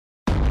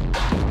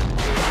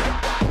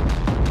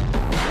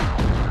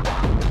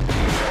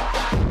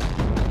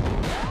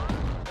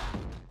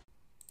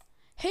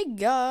Hey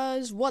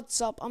guys,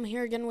 what's up? I'm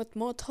here again with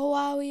more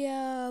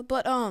Terraria,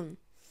 but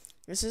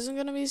this isn't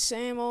gonna be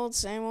same old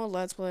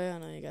Let's Play. I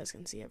know you guys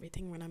can see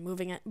everything when I'm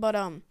moving it, but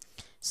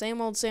same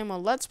old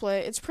Let's Play.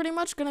 It's pretty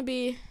much gonna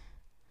be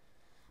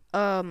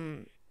a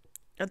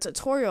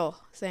tutorial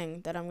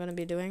thing that I'm gonna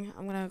be doing.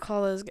 I'm gonna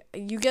call this.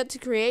 You get to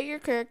create your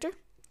character.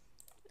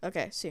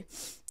 Okay, see,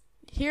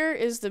 here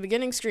is the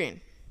beginning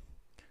screen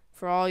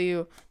for all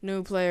you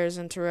new players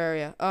in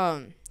Terraria.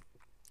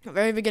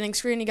 Very beginning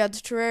screen, you got the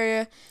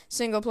Terraria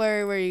single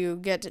player where you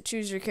get to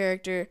choose your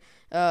character.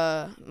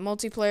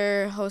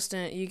 Multiplayer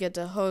hosting, you get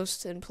to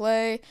host and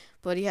play,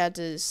 but you had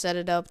to set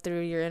it up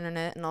through your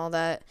internet and all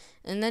that.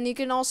 And then you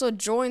can also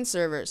join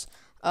servers.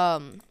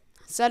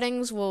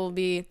 Settings will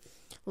be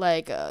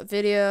like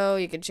video.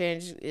 You can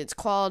change its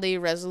quality,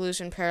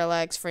 resolution,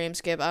 parallax, frame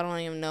skip. I don't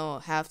even know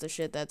half the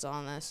shit that's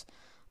on this.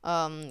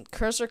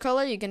 Cursor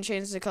color, you can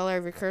change the color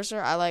of your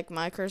cursor. I like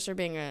my cursor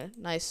being a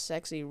nice,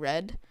 sexy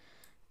red.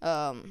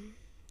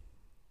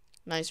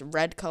 Nice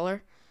red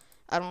color.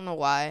 I don't know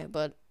why,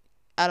 but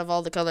out of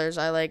all the colors,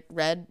 I like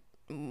red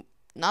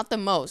not the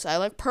most. I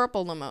like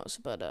purple the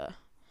most, but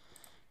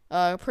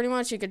pretty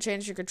much you can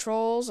change your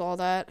controls, all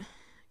that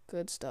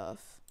good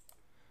stuff.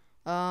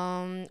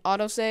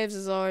 Auto saves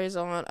is always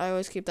on. I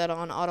always keep that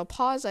on. Auto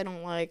pause, I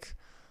don't like.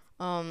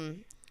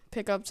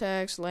 Pick up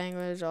text,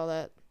 language, all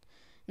that.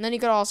 And then you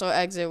can also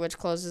exit, which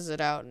closes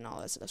it out and all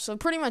that stuff. So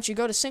pretty much you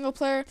go to single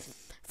player.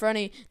 For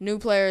any new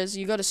players,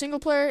 you go to single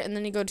player, and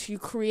then you go to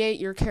create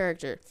your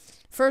character.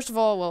 First of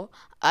all, well,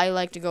 I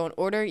like to go in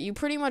order. You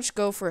pretty much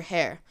go for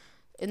hair.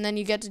 And then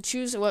you get to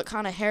choose what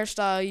kind of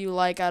hairstyle you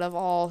like out of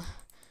all,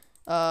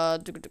 I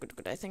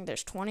think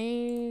there's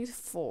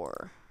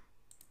 24.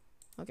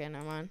 Okay,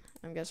 never mind.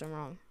 I guess I'm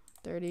wrong.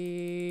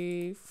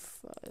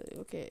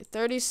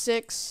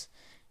 36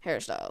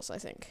 hairstyles, I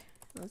think.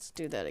 Let's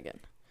do that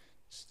again.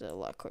 Just a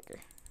lot quicker.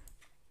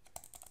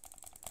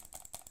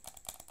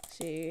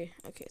 See,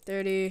 okay,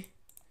 30.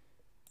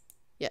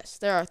 Yes,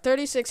 there are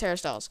 36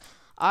 hairstyles.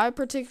 I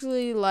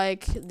particularly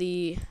like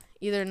the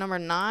either number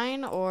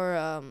 9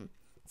 or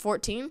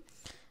 14.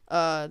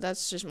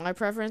 That's just my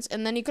preference.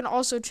 And then you can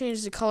also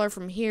change the color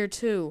from here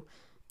too.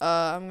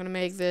 I'm gonna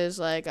make this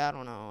like, I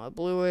don't know, a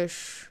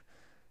bluish.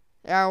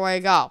 There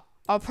we go.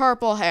 A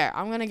purple hair.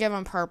 I'm gonna give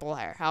him purple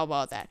hair. How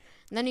about that?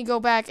 And then you go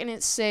back and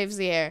it saves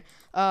the hair.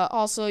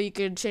 Also, you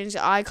could change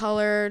the eye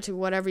color to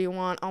whatever you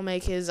want. I'll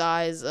make his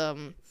eyes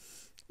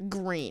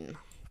green,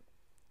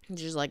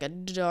 just like a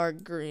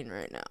dark green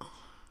right now.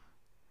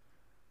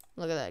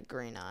 Look at that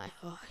green eye.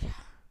 Oh yeah.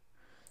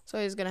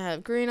 So he's gonna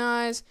have green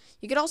eyes.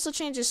 You could also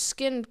change his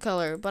skin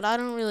color, but I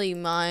don't really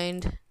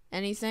mind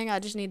anything. I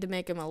just need to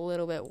make him a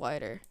little bit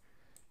whiter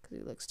because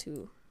he looks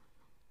too.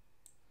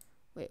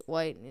 Wait,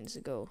 white needs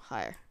to go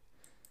higher.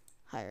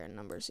 Higher in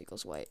numbers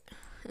equals white.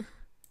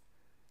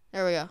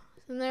 There we go.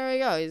 And there we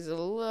go. He's a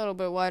little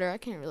bit whiter. I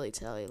can't really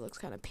tell. He looks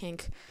kind of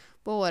pink,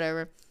 but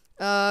whatever.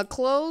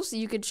 Clothes,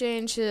 you could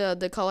change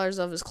the colors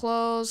of his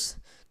clothes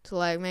to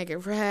like make it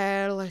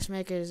red. Let's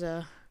make his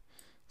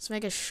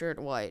shirt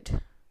white.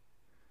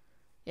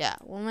 Yeah,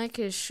 we'll make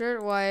his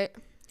shirt white,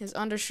 his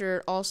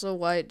undershirt also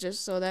white,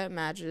 just so that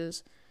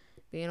matches.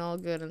 Being all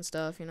good and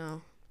stuff, you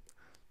know.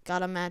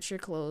 Gotta match your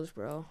clothes,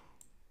 bro.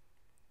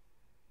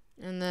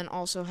 And then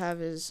also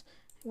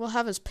we'll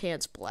have his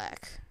pants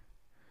black.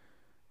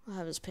 We'll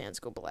have his pants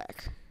go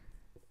black.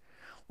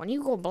 When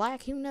you go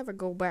black, you never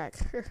go back.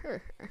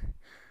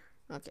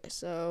 Okay,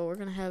 so we're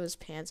gonna have his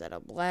pants out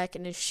of black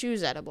and his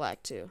shoes out of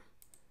black too.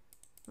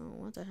 Oh,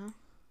 what the hell?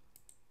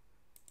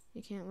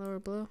 You can't lower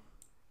blue?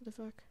 What the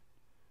fuck?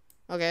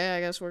 Okay,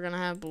 I guess we're gonna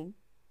have blue.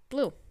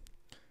 We're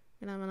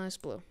gonna have a nice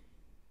blue.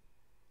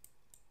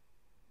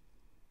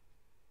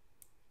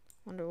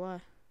 Wonder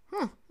why.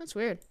 Huh, that's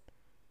weird.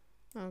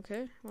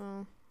 Okay,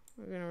 well,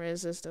 we're gonna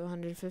raise this to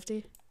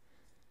 150.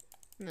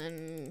 And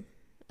then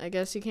I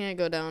guess you can't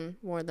go down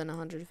more than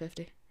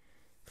 150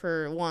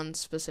 for one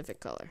specific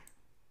color.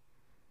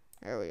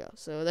 There we go.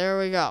 So there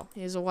we go.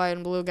 He's a white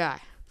and blue guy.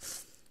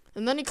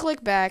 And then you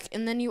click back,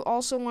 and then you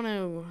also want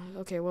to...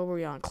 Okay, what were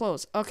we on?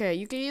 Clothes. Okay,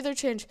 you can either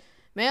change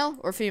male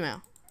or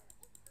female.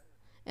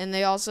 And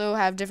they also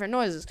have different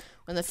noises.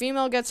 When the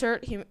female gets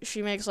hurt,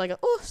 she makes like a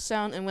ooh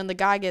sound, and when the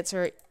guy gets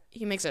hurt,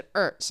 he makes an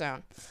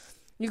sound.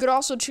 You could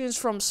also choose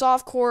from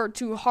softcore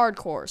to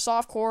hardcore.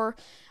 Softcore,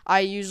 I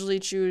usually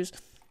choose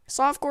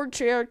softcore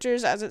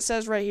characters, as it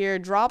says right here,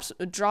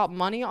 drop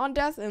money on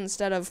death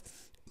instead of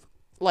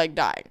like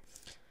dying.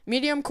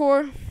 Medium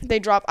core, they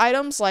drop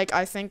items, like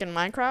I think in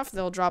Minecraft,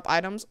 they'll drop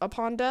items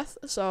upon death,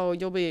 so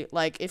you'll be,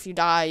 like, if you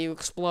die, you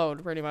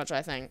explode, pretty much,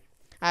 I think.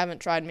 I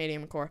haven't tried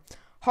medium core.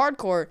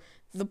 Hardcore,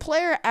 the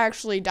player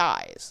actually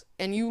dies,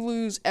 and you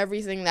lose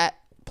everything that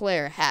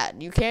player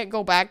had. You can't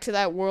go back to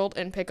that world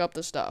and pick up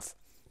the stuff.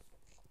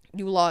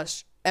 You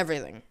lost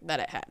everything that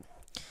it had.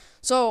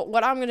 So,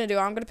 what I'm gonna do,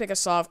 I'm gonna pick a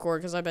softcore,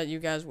 because I bet you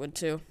guys would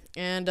too.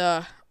 And,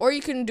 or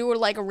you can do it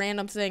like a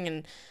random thing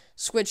and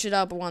switch it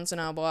up once in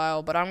a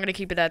while, but I'm going to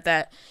keep it at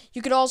that.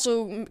 You could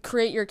also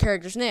create your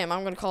character's name.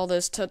 I'm going to call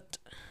this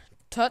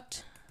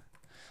Tut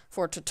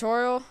for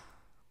tutorial.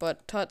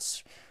 but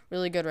tut's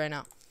really good right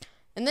now.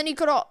 And then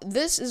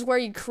this is where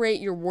you create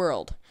your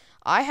world.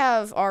 I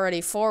have already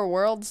 4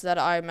 worlds that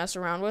I mess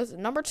around with.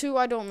 Number 2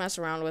 I don't mess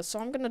around with, so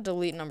I'm going to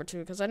delete number 2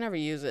 because I never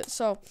use it.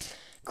 So,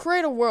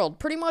 create a world.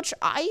 Pretty much,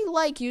 I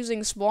like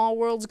using small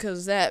worlds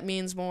because that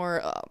means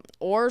more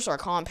ores are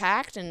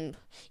compact and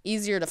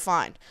easier to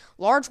find.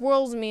 Large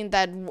worlds mean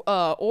that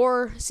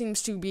ore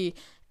seems to be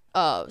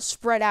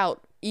spread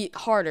out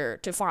harder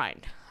to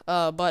find.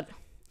 But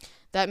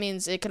that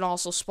means it can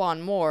also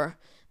spawn more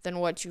than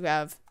what you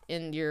have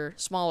in your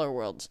smaller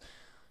worlds.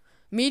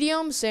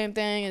 Medium, same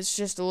thing. It's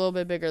just a little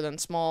bit bigger than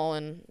small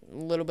and a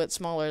little bit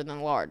smaller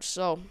than large.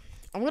 So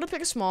I'm going to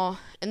pick a small,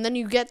 and then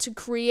you get to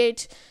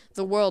create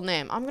the world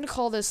name. I'm going to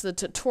call this the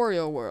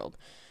tutorial world.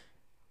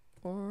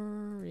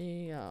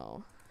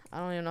 Oreo. I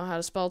don't even know how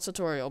to spell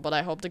tutorial, but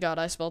I hope to God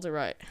I spelled it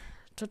right.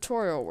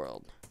 Tutorial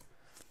world.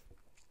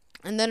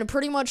 And then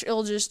pretty much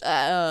it'll just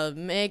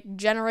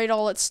generate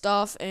all its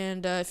stuff,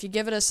 and if you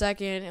give it a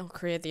second, it'll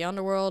create the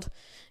underworld.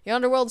 The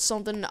underworld's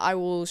something I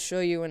will show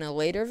you in a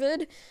later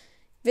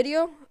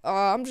video.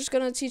 I'm just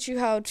going to teach you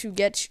how to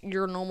get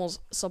your normal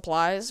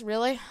supplies,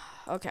 really.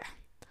 Okay.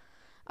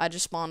 I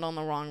just spawned on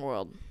the wrong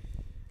world.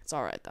 It's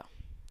alright, though.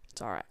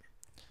 It's alright.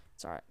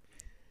 It's alright.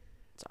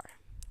 It's alright.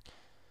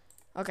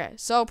 Okay,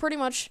 so pretty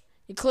much,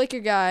 you click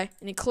your guy,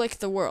 and you click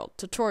the world,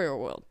 tutorial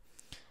world.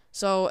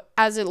 So,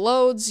 as it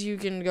loads, you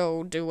can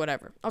go do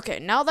whatever. Okay,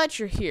 now that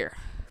you're here,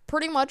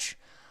 pretty much,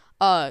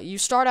 you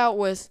start out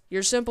with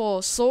your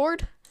simple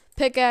sword,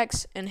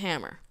 pickaxe, and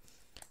hammer.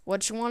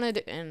 What you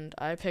wanted, and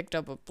I picked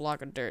up a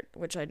block of dirt,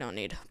 which I don't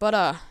need.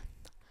 But,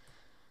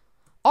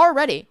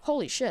 already,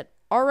 holy shit,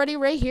 already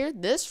right here,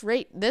 this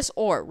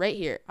ore right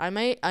here, I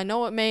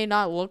know it may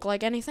not look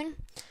like anything,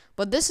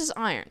 but this is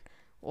iron.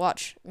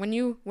 Watch, when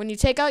you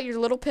take out your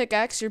little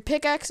pickaxe, your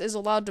pickaxe is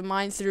allowed to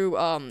mine through,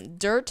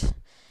 dirt,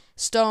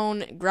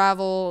 stone,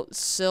 gravel,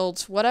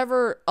 silt,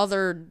 whatever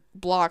other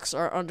blocks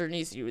are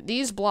underneath you.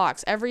 These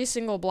blocks, every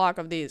single block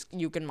of these,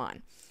 you can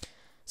mine.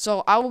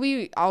 So,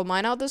 I'll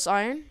mine out this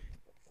iron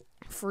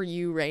for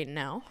you right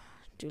now.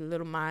 Do a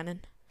little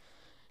mining.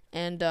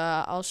 And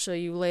I'll show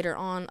you later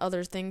on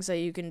other things that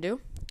you can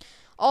do.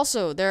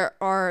 Also,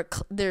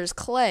 there's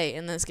clay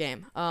in this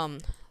game,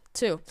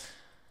 too.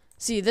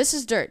 See, this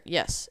is dirt,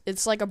 yes.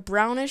 It's like a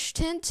brownish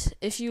tint.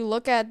 If you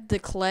look at the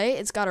clay,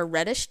 it's got a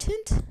reddish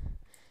tint.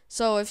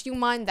 So if you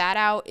mine that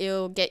out,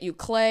 it'll get you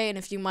clay, and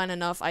if you mine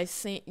enough, I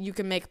think you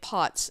can make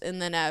pots.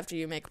 And then after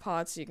you make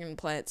pots, you can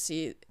plant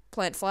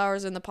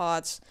flowers in the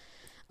pots.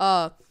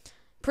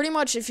 Pretty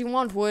much, if you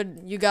want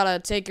wood, you gotta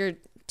take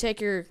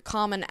your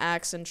common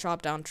axe and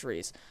chop down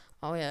trees.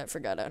 Oh yeah, I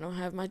forgot I don't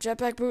have my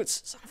jetpack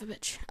boots. Son of a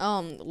bitch.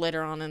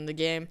 Later on in the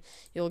game,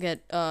 you'll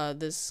get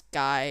this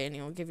guy, and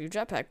he'll give you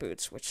jetpack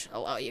boots, which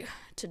allow you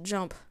to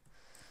jump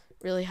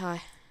really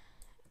high.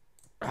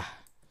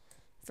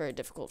 Very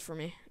difficult for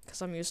me,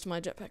 because I'm used to my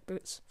jetpack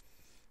boots.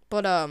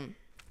 But,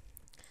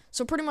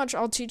 so pretty much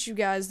I'll teach you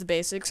guys the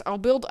basics. I'll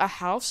build a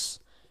house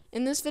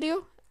in this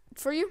video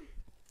for you,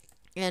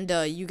 and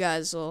you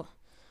guys will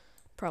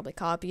probably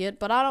copy it,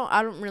 but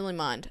I don't really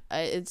mind.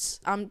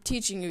 I'm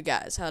teaching you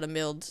guys how to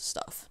build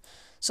stuff.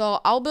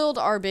 So I'll build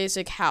our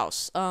basic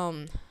house.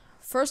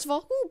 First of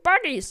all,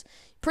 bunnies!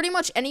 Pretty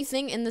much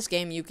anything in this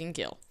game you can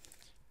kill.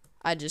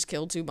 I just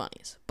killed 2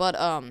 bunnies. But,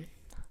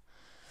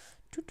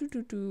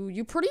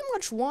 you pretty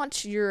much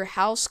want your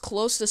house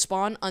close to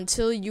spawn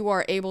until you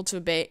are able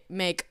to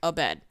make a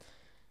bed.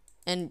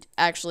 And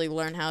actually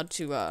learn how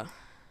to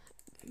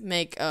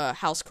make a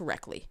house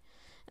correctly.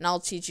 And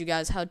I'll teach you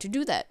guys how to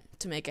do that,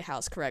 to make a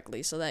house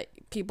correctly, so that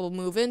people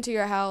move into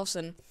your house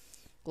and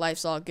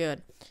life's all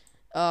good.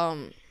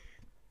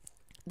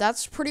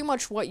 That's pretty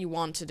much what you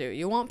want to do.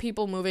 You want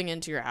people moving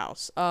into your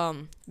house.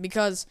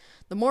 Because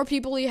the more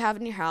people you have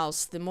in your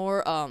house, the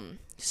more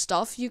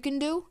stuff you can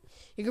do.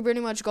 You can pretty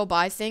much go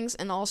buy things,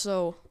 and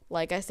also,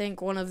 like, I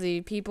think one of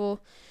the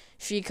people,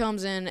 she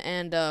comes in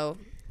and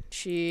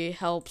she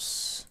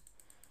helps.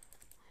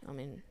 I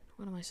mean,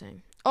 what am I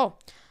saying? Oh,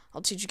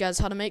 I'll teach you guys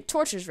how to make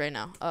torches right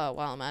now.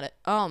 While I'm at it.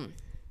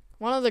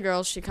 One of the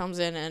girls, she comes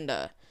in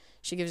and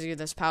she gives you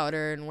this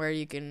powder, and where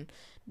you can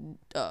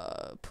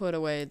put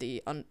away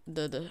the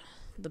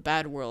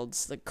bad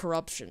worlds, the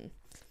corruption,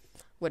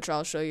 which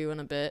I'll show you in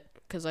a bit,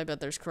 because I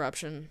bet there's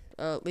corruption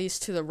at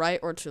least to the right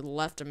or to the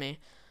left of me.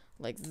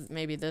 Like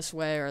maybe this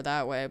way or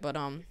that way, but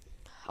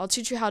I'll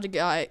teach you I'll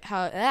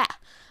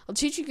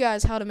teach you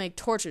guys how to make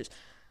torches.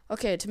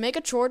 Okay, to make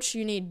a torch,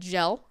 you need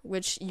gel,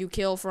 which you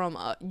get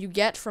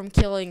from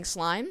killing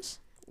slimes.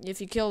 If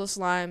you kill the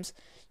slimes,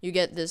 you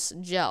get this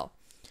gel.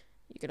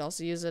 You could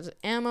also use it as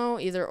ammo,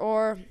 either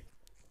or.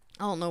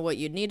 I don't know what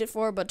you'd need it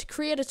for, but to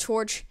create a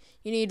torch,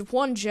 you need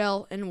 1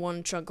 gel and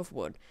 1 chunk of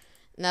wood.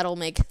 And that'll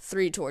make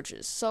 3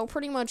 torches. So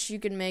pretty much you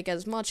can make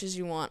as much as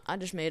you want. I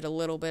just made a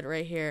little bit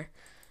right here.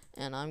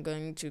 And I'm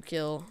going to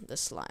kill the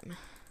slime.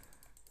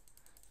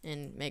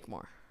 And make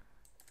more.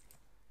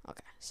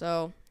 Okay,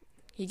 so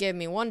he gave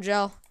me 1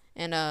 gel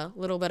and a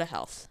little bit of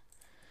health.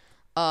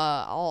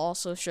 I'll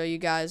also show you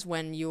guys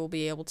when you will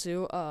be able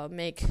to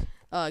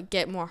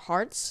get more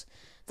hearts.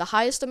 the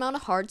highest amount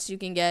of hearts you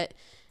can get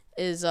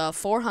is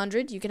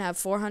 400. You can have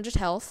 400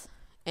 health.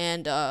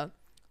 And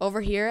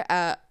over here,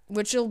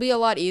 which will be a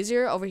lot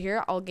easier, over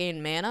here I'll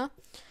gain mana.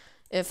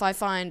 If I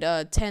find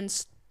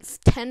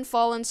 10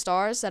 fallen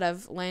stars that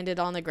have landed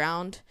on the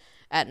ground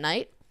at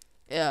night,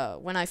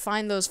 when I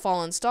find those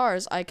fallen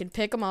stars, I can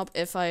pick them up.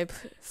 If I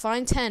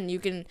find 10, you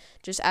can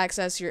just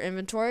access your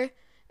inventory,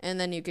 and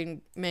then you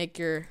can make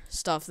your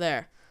stuff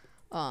there.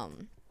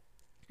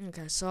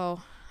 Okay,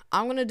 so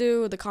I'm going to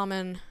do the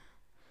common...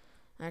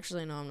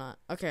 Actually, no, I'm not.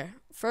 Okay,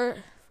 for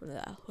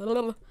that...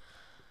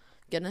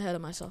 Getting ahead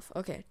of myself.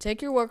 Okay,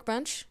 take your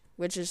workbench,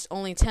 which is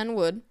only 10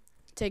 wood.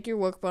 Take your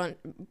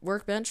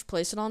workbench,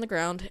 place it on the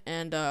ground,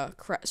 and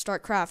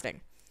start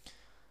crafting.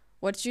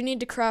 What you need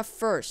to craft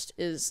first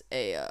is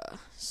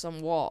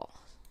some wall.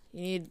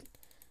 You need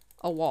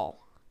a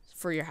wall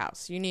for your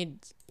house. You need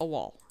a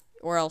wall,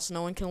 or else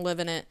no one can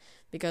live in it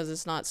because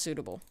it's not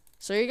suitable.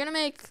 So you're gonna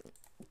make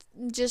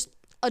just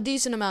a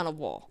decent amount of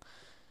wall.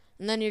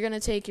 And then you're going to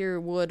take your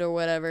wood or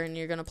whatever, and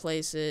you're going to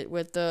place it.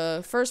 With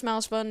the first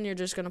mouse button, you're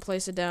just going to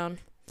place it down.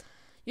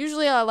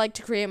 Usually I like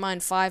to create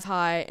mine 5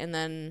 high, and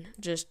then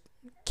just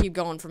keep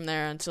going from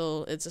there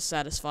until it's a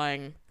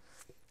satisfying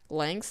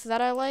length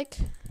that I like.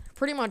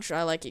 Pretty much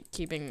I like it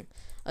keeping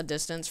a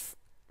distance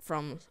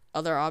from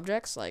other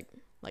objects, like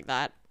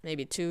that.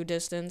 Maybe 2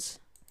 distance,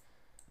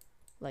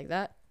 like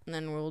that. And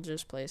then we'll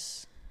just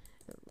place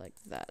it like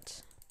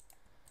that.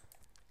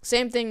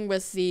 Same thing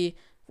with the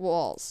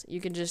walls.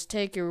 You can just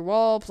take your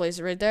wall, place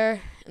it right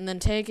there, and then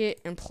take it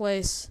and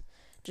place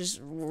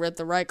just with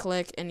the right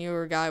click, and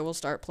your guy will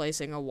start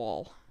placing a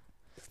wall.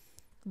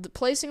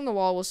 Placing the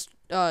wall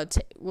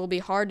will be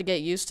hard to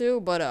get used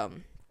to, but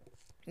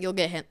you'll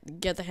get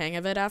the hang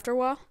of it after a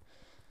while.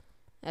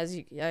 As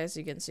you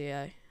can see,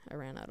 I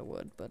ran out of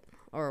wood,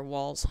 or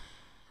walls.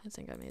 I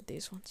think I made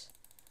these ones.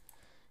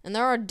 And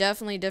there are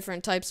definitely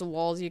different types of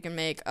walls you can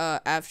make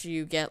after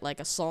you get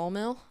like a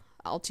sawmill.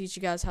 I'll teach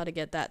you guys how to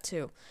get that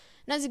too.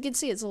 And as you can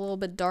see, it's a little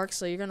bit dark,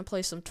 so you're going to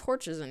place some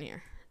torches in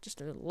here. Just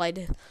to light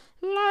it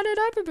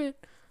up a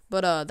bit.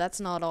 But that's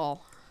not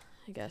all,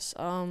 I guess.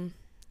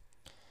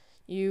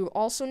 You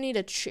also need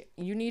a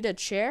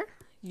chair.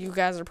 You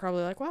guys are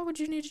probably like, why would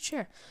you need a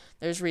chair?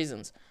 There's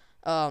reasons.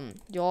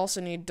 You'll also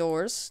need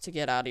doors to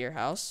get out of your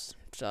house.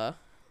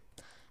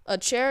 A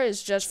chair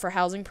is just for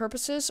housing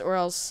purposes, or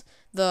else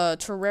the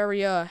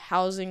Terraria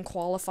housing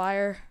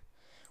qualifier,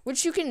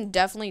 which you can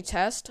definitely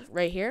test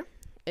right here.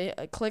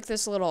 Click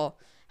this little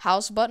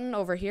house button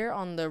over here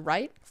on the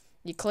right.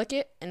 You click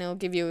it, and it'll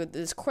give you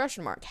this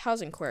question mark,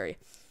 housing query.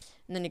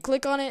 And then you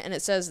click on it, and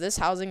it says this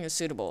housing is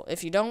suitable.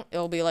 If you don't,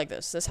 it'll be like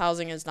this. This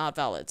housing is not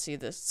valid. See,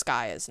 this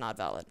sky is not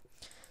valid.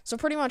 So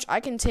pretty much, I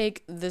can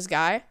take this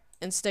guy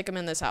and stick him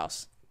in this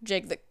house.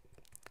 Jake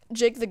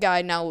the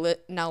guy now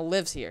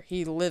lives here.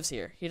 He lives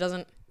here. He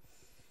doesn't...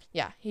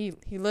 Yeah, he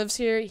lives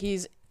here.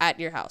 He's at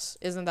your house.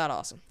 Isn't that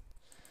awesome?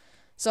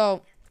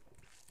 So,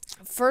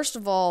 first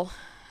of all,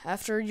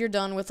 after you're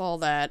done with all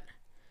that,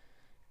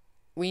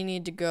 we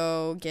need to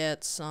go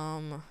get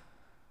some...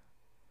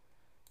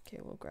 Okay,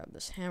 we'll grab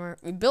this hammer.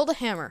 We build a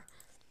hammer.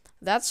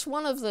 That's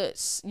one of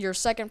your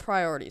second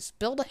priorities.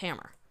 Build a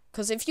hammer.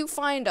 Because if you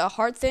find a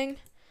heart thing,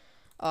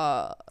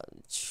 a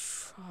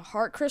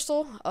heart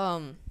crystal,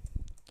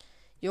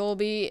 you'll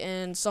be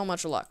in so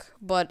much luck.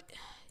 But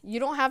you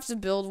don't have to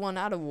build one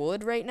out of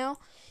wood right now.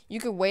 You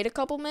could wait a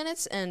couple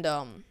minutes and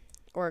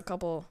or a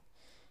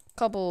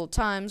couple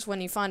times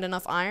when you find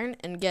enough iron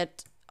and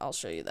get... I'll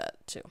show you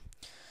that too.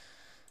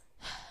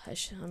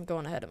 I'm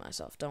going ahead of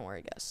myself. Don't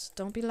worry, guys.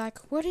 Don't be like,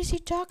 what is he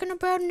talking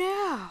about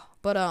now?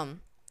 But I'll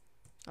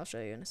show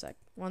you in a sec.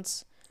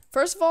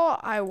 First of all,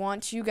 I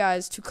want you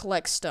guys to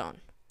collect stone.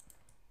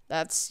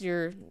 That's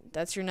your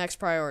next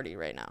priority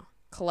right now.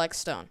 Collect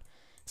stone.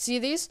 See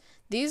these?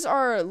 These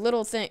are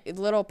little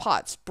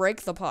pots.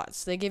 Break the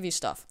pots. They give you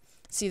stuff.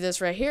 See this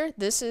right here?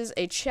 This is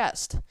a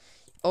chest.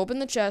 Open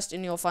the chest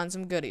and you'll find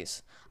some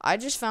goodies. I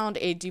just found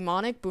a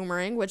demonic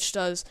boomerang which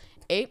does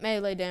 8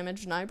 melee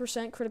damage,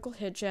 9% critical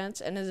hit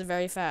chance, and is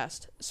very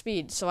fast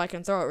speed, so I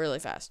can throw it really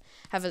fast.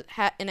 And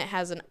it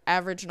has an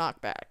average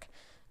knockback.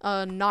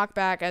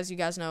 Knockback, as you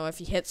guys know, if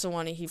he hits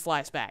someone, he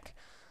flies back.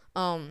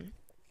 And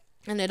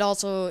it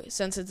also,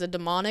 since it's a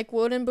demonic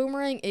wooden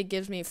boomerang, it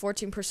gives me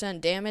 14%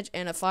 damage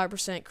and a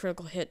 5%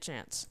 critical hit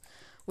chance,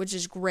 which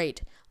is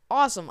great.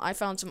 Awesome. I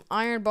found some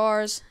iron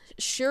bars,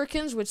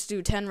 shurikens, which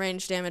do 10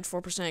 range damage,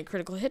 4%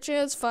 critical hit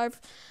chance,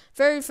 5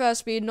 very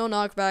fast speed, no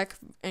knockback,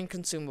 and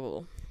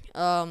consumable.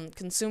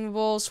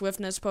 Consumable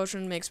swiftness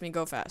potion makes me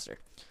go faster,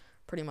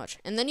 pretty much.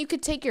 And then you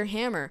could take your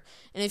hammer,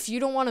 and if you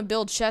don't want to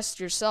build chests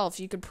yourself,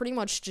 you could pretty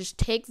much just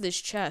take this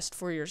chest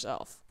for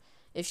yourself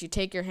if you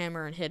take your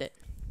hammer and hit it.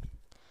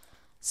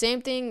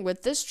 Same thing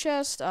with this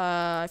chest.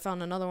 I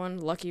found another one.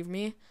 Lucky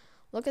me.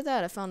 Look at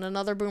that. I found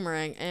another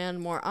boomerang and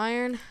more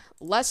iron.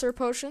 Lesser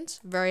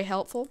potions. Very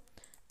helpful.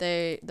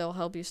 They'll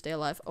help you stay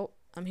alive. Oh,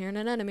 I'm hearing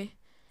an enemy.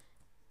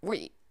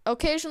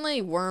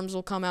 Occasionally, worms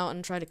will come out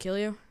and try to kill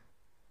you.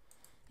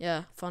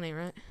 Yeah, funny,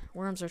 right?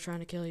 Worms are trying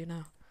to kill you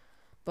now.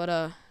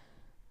 But,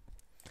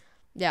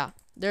 yeah,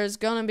 there's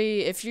gonna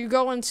be, if you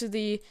go into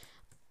the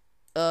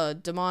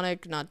not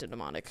the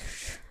demonic.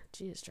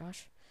 Jeez,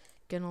 Josh,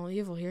 getting all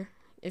evil here.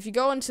 If you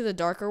go into the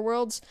darker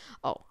worlds,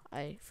 oh,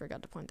 I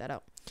forgot to point that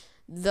out.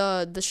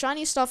 The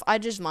shiny stuff I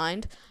just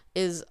mined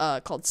is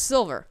called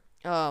silver.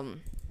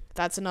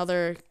 That's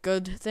another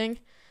good thing.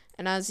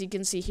 And as you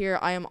can see here,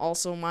 I am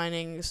also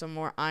mining some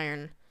more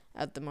iron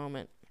at the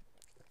moment.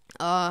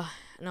 And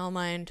I'll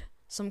mine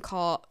some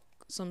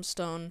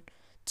stone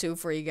too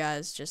for you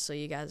guys, just so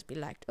you guys be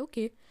like,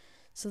 okay,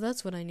 so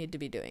that's what I need to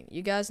be doing.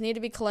 You guys need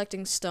to be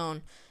collecting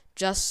stone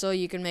just so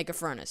you can make a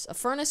furnace. A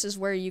furnace is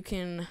where you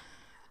can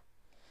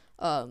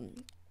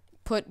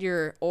put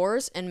your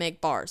ores and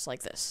make bars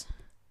like this.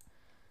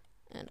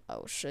 And I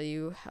will show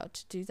you how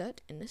to do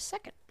that in a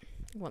second.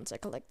 Once I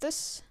collect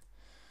this,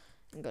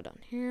 and go down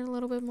here a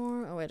little bit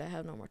more. Oh wait, I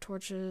have no more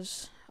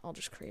torches. I'll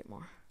just create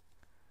more.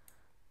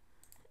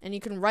 And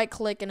you can right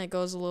click and it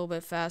goes a little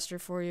bit faster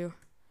for you.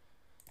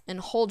 And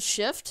hold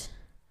shift.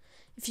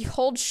 If you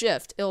hold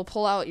shift, it'll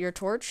pull out your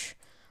torch.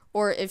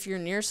 Or if you're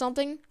near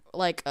something,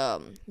 like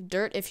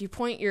dirt, if you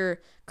point your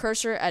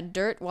cursor at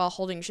dirt while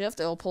holding shift,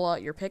 it'll pull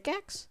out your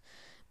pickaxe.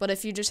 But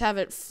if you just have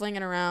it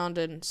flinging around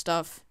and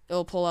stuff,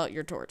 it'll pull out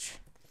your torch,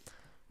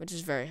 which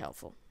is very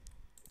helpful.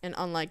 And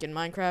unlike in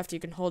Minecraft, you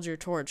can hold your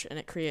torch and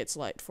it creates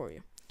light for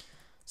you.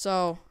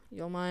 So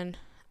I'll mine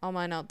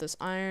out this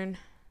iron.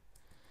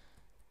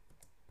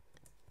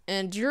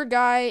 And your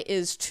guy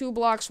is 2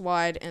 blocks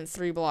wide and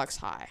 3 blocks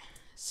high.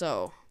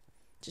 So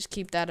just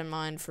keep that in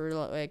mind for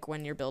like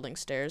when you're building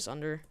stairs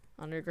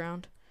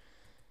underground.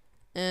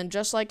 And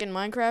just like in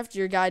Minecraft,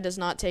 your guy does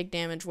not take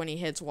damage when he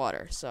hits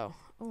water. So,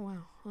 oh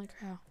wow, holy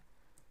cow.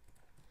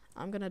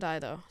 I'm gonna die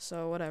though,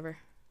 so whatever.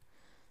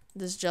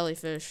 This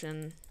jellyfish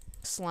and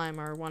slime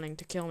are wanting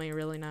to kill me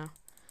really now.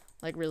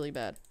 Like really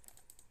bad.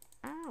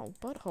 Ow,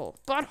 butthole.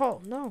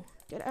 Butthole! No!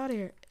 Get out of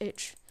here.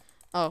 H.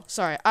 Oh,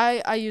 sorry.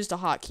 I used a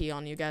hotkey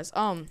on you guys.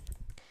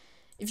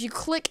 If you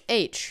click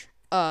H,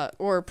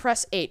 or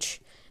press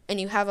H, and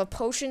you have a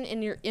potion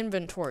in your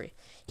inventory,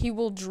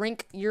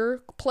 your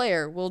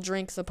player will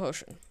drink the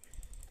potion.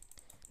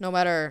 No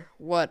matter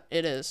what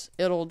it is,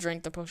 it'll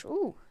drink the potion.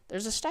 Ooh,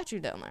 there's a statue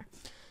down there.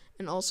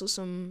 And also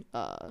some,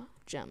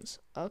 gems.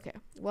 Okay,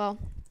 well,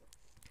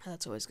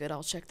 that's always good.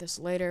 I'll check this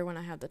later when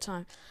I have the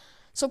time.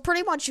 So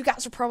pretty much you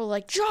guys are probably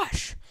like,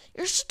 Josh,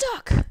 you're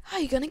stuck. How are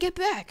you going to get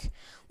back?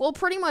 Well,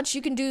 pretty much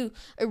you can do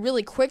a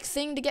really quick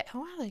thing to get...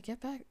 How do I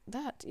get back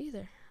that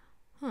either?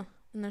 Huh.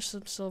 And there's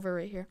some silver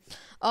right here.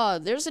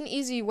 There's an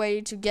easy way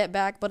to get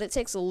back, but it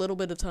takes a little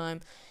bit of time.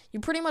 You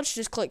pretty much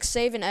just click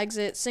save and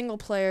exit, single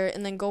player,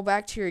 and then go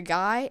back to your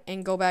guy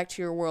and go back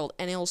to your world.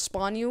 And it'll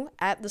spawn you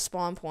at the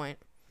spawn point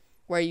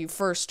where you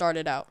first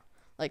started out.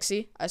 Like,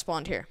 see? I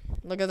spawned here.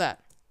 Look at that.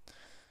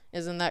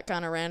 Isn't that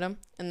kind of random?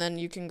 And then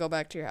you can go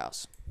back to your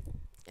house.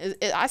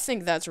 I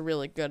think that's a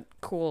really good,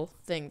 cool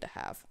thing to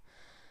have.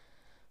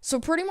 So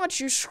pretty much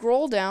you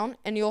scroll down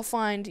and you'll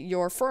find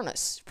your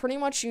furnace. Pretty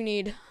much you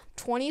need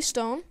 20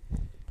 stone.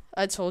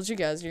 I told you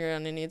guys you're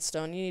going to need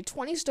stone. You need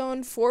 20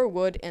 stone, 4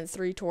 wood, and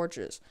 3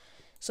 torches.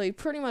 So you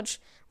pretty much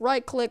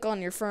right click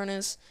on your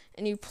furnace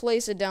and you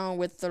place it down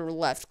with the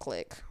left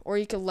click. Or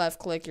you can left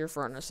click your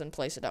furnace and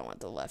place it down with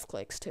the left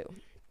clicks too.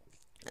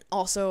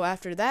 Also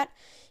after that,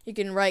 you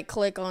can right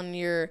click and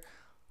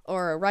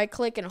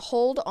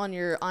hold on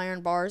your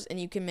iron bars and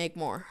you can make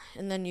more.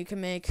 And then you can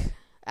make,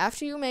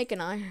 after you make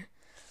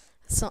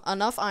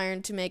enough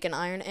iron to make an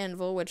iron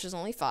anvil, which is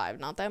only 5,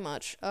 not that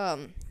much.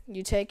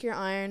 You take your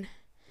iron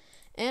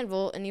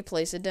anvil and you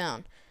place it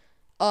down.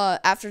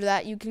 After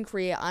that, you can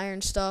create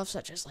iron stuff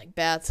such as like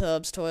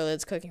bathtubs,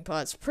 toilets, cooking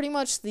pots. Pretty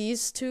much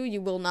these 2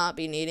 you will not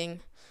be needing.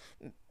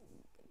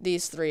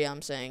 These 3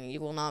 I'm saying you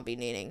will not be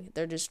needing.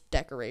 They're just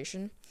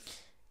decoration.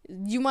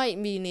 You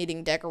might be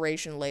needing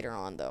decoration later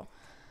on though,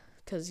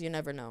 because you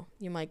never know.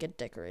 You might get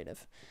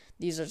decorative.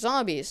 These are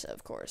zombies,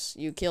 of course.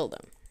 You kill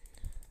them.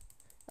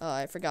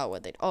 I forgot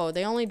what they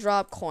only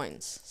drop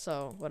coins,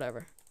 so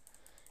whatever.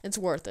 It's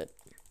worth it.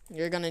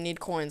 You're gonna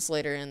need coins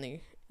later in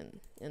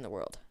the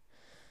world.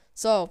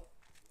 So,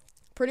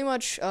 pretty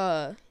much,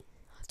 to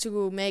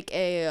make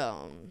a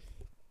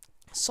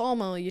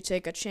sawmill, you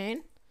take a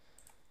chain,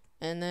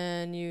 and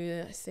then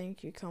I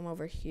think you come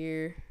over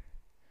here,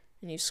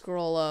 and you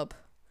scroll up,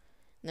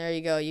 and there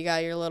you go. You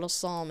got your little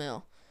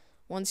sawmill.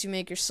 Once you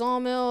make your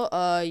sawmill,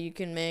 you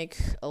can make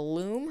a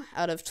loom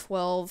out of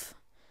 12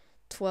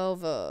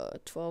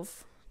 wood,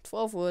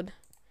 and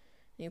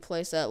you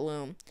place that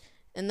loom.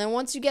 And then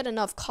once you get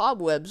enough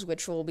cobwebs,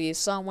 which will be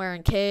somewhere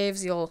in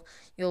caves, you'll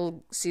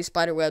see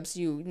spider webs.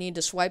 You need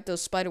to swipe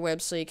those spider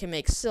webs so you can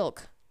make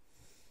silk.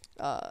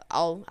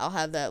 I'll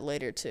have that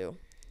later too.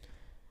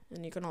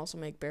 And you can also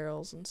make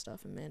barrels and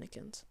stuff and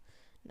mannequins.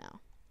 Now,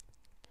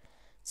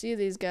 see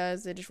these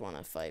guys? They just want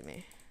to fight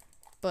me.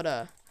 But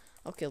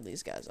I'll kill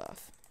these guys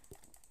off.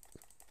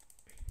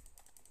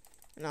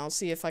 And I'll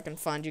see if I can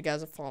find you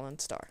guys a fallen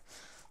star.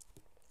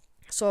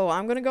 So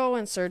I'm gonna go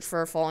and search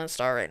for a fallen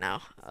star right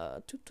now.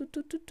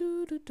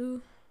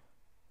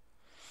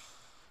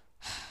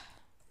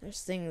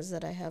 There's things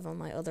that I have on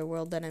my other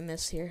world that I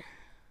miss here.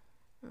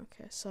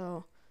 Okay,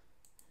 so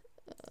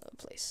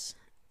place.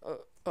 Oh,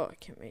 I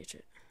can't reach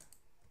it.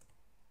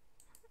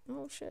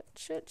 Oh shit!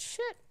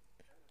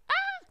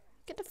 Ah!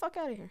 Get the fuck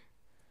out of here.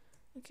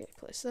 Okay,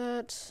 place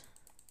that.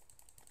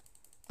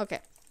 Okay,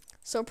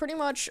 so pretty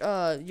much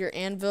your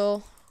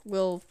anvil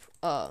will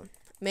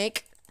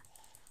make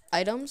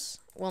items.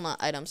 Well,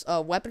 not items.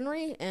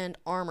 Weaponry and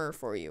armor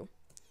for you.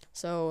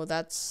 So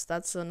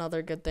that's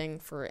another good thing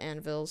for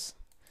anvils.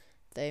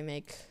 They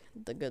make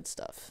the good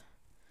stuff.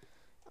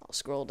 I'll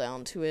scroll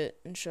down to it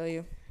and show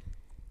you.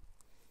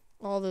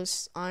 All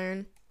this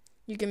iron.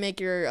 You can make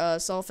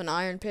yourself an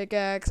iron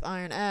pickaxe,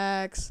 iron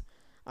axe,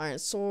 iron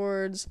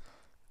swords,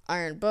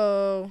 iron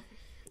bow.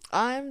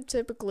 I'm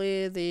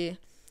typically the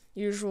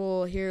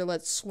usual here,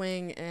 let's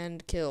swing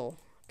and kill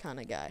kind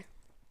of guy.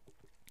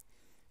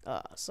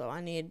 So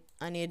I need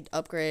to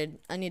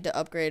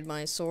upgrade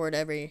my sword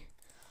every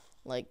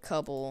like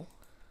couple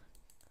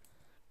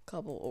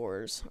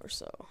ores or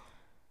so.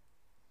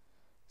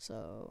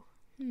 So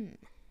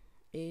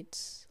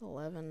 8,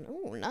 11.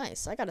 Ooh,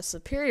 nice. I got a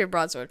superior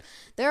broadsword.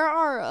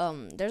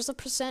 There's a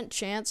 %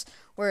 chance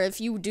where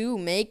if you do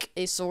make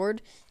a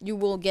sword, you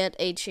will get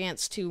a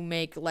chance to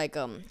make like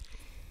a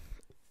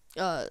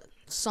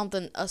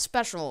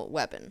special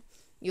weapon.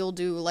 You'll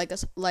do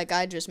like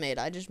I just made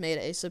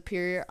a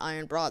superior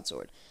iron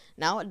broadsword.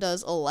 Now it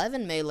does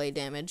 11 melee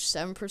damage,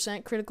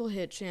 7% critical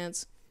hit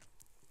chance,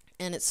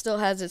 and it still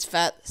has its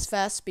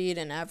fast speed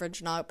and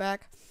average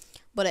knockback,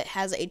 but it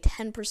has a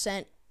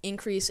 10%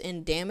 increase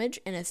in damage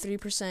and a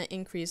 3%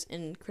 increase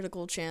in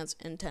critical chance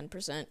and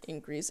 10%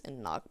 increase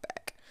in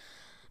knockback.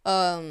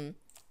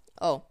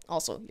 Oh,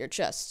 also your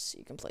chests,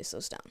 you can place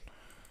those down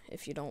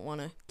if you don't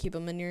want to keep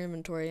them in your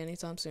inventory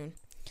anytime soon.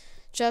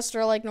 Chests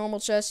are like normal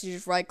chests. You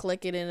just right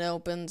click it and it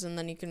opens, and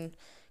then you can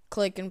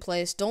click and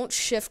place. Don't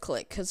shift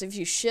click, because if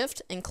you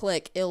shift and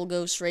click, it'll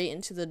go straight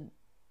into the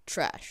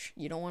trash.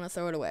 You don't want to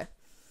throw it away.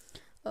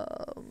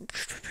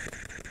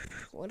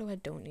 What do I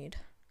don't need?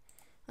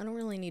 I don't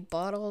really need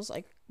bottles.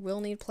 I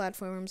will need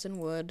platforms and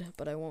wood,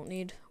 but I won't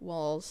need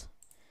walls.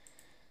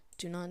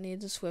 Do not need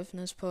the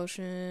swiftness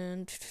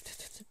potion.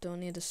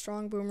 Don't need the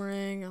strong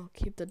boomerang. I'll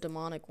keep the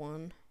demonic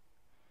one.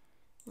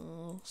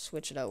 I'll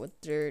switch it out with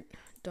dirt.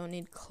 Don't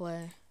need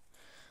clay.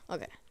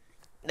 Okay,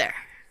 there.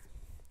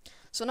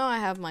 So now I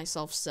have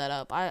myself set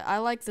up. I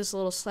like this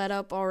little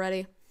setup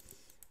already.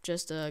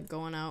 Just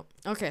going out.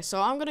 Okay, so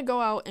I'm gonna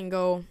go out and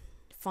go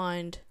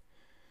find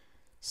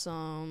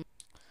some.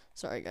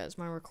 Sorry guys,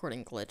 my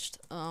recording glitched.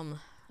 I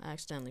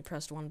accidentally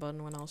pressed one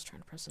button when I was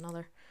trying to press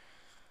another.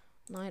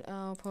 Night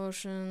owl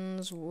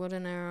potions,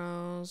 wooden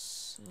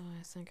arrows.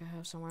 I think I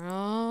have somewhere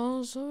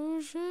else. Oh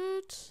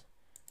shit.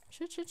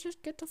 Shit,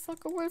 get the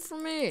fuck away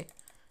from me.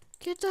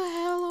 Get the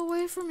hell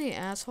away from me,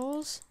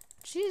 assholes.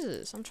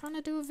 Jesus, I'm trying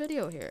to do a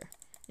video here.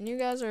 And you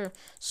guys are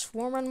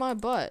swarming my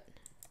butt.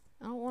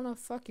 I don't want to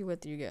fuck you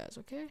with you guys,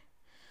 okay?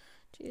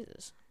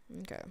 Jesus.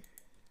 Okay.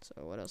 So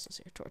what else is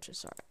here?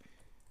 Torches, alright.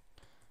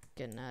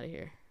 Getting out of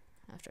here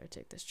after I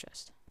take this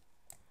chest.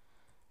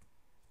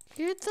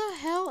 Get the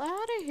hell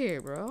out of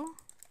here, bro.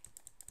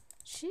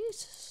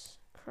 Jesus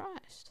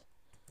Christ.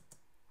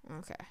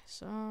 Okay,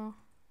 so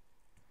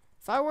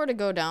if I were to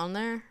go down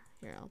there,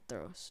 here, I'll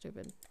throw a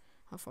stupid.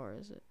 How far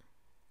is it?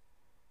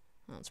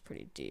 Oh, it's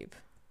pretty deep.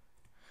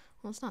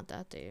 Well, it's not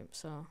that deep,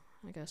 so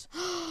I guess.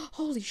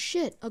 Holy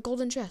shit, a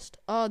golden chest.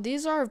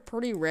 These are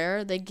pretty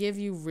rare. They give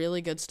you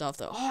really good stuff,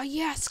 though. Oh,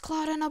 yes,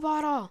 cloud in a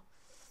bottle.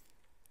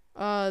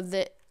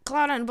 The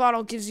cloud in a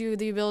bottle gives you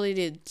the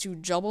ability to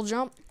double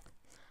jump.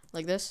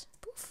 Like this.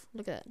 Poof.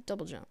 Look at that.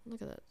 Double jump.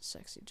 Look at that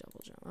sexy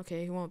double jump.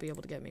 Okay, he won't be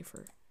able to get me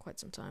for quite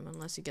some time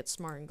unless he gets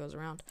smart and goes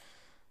around.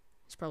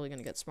 He's probably going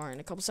to get smart in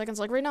a couple seconds,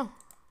 like right now.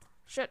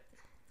 Shit.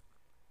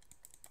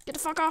 Get the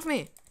fuck off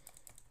me.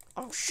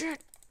 Oh, shit.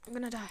 I'm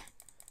going to die.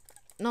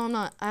 No, I'm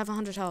not. I have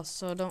 100 health,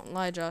 so don't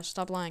lie, Josh.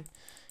 Stop lying.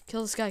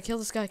 Kill this guy. Kill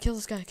this guy. Kill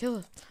this guy. Kill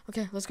him.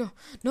 Okay, let's go.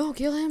 No,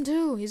 kill him,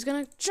 too. He's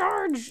going to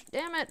charge.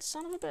 Damn it.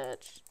 Son of a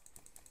bitch.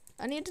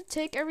 I need to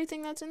take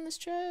everything that's in this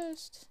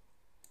chest.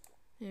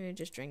 Maybe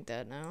just drink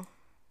that now.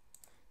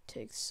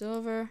 Take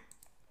silver.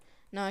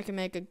 Now I can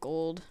make a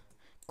gold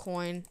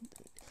coin.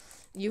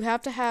 You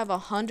have to have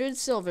 100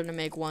 silver to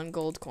make 1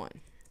 gold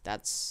coin.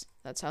 That's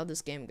how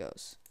this game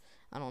goes.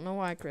 I don't know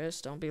why, Chris.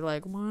 Don't be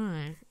like,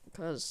 why?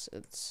 Because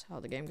it's how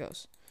the game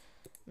goes.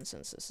 And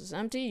since this is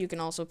empty, you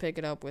can also pick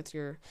it up with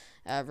your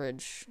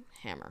average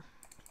hammer.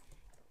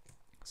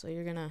 So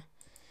you're gonna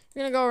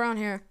go around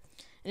here,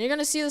 and you're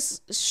gonna see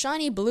this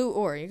shiny blue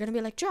ore. You're gonna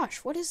be like,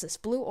 Josh, what is this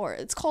blue ore?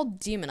 It's called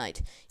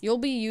demonite. You'll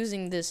be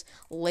using this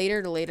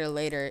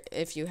later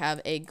if you have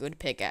a good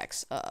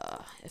pickaxe.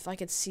 If I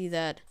could see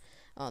that.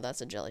 Oh,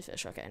 that's a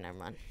jellyfish. Okay, never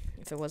mind.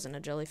 If it wasn't a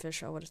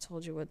jellyfish, I would have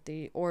told you what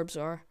the orbs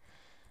are.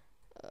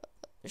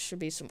 There should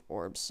be some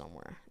orbs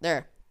somewhere.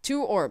 There.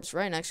 2 orbs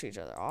right next to each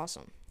other.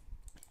 Awesome.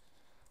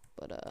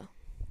 But,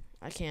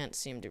 I can't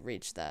seem to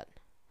reach that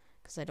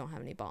because I don't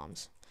have any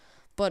bombs.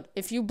 But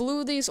if you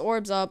blew these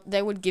orbs up,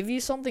 they would give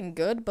you something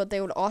good, but they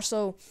would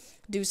also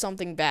do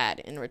something bad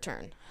in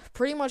return.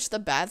 Pretty much the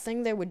bad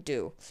thing they would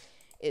do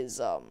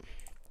is,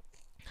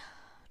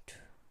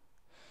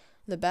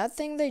 The bad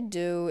thing they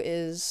do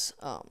is,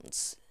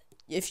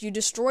 if you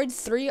destroyed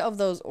 3 of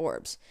those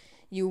orbs,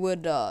 you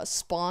would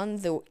spawn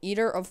the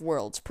Eater of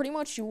Worlds. Pretty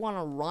much you want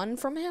to run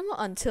from him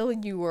until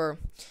you're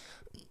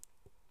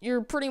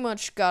pretty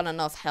much got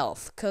enough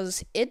health,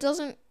 because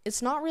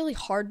it's not really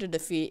hard to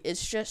defeat.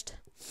 It's just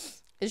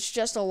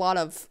a lot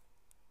of,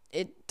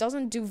 it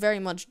doesn't do very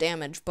much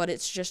damage, but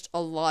it's just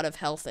a lot of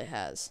health it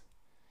has.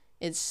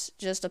 It's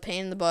just a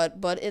pain in the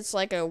butt, but it's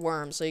like a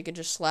worm, so you can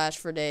just slash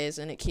for days,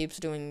 and it keeps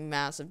doing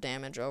massive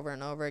damage over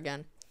and over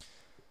again.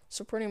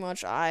 So pretty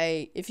much,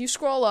 if you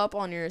scroll up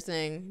on your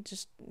thing,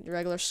 just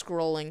regular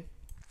scrolling,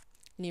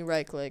 and you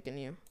right click and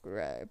you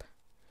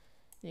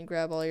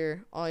grab all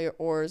your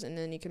ores, and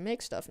then you can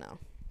make stuff now.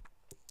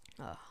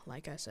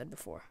 Like I said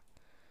before.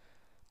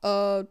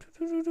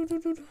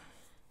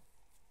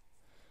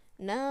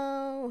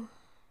 Now,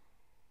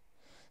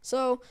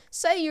 so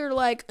say you're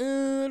like,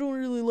 I don't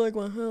really like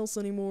my house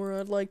anymore.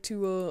 I'd like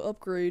to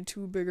upgrade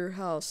to a bigger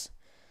house.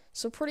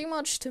 So pretty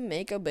much to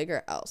make a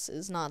bigger house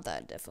is not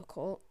that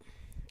difficult.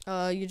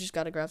 You just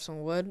gotta grab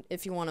some wood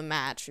if you want to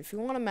match. If you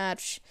don't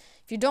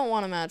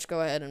want to match,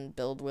 go ahead and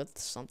build with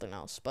something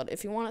else. But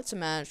if you want it to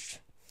match,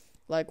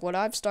 like what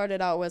I've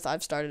started out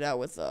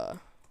with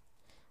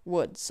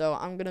wood. So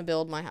I'm gonna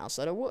build my house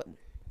out of wood.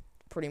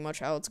 Pretty much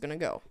how it's gonna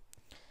go.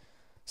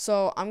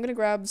 So I'm gonna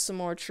grab some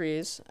more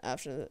trees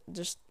after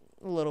just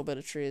a little bit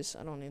of trees.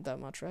 I don't need that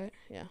much, right?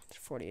 Yeah,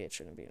 48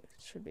 should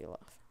be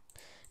enough.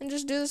 And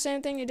just do the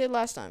same thing you did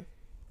last time.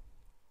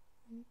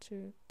 1,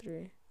 2,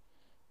 3,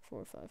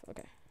 4, 5.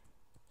 Okay.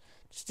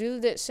 Just do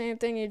the same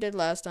thing you did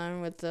last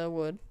time with the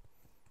wood,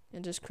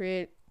 and just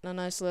create a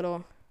nice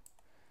little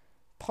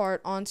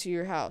part onto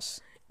your house.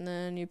 And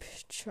then you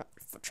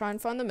try and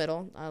find the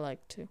middle. I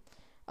like to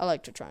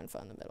try and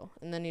find the middle.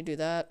 And then you do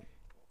that.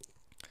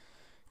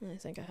 And I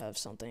think I have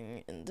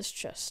something in this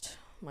chest.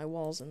 My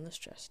wall's in this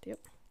chest. Yep.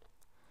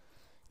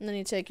 And then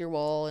you take your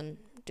wall and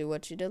do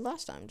what you did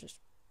last time. Just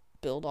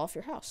build off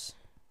your house.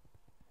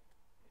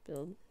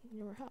 Build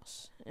your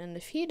house. And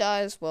if he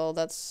dies, well,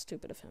 that's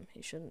stupid of him.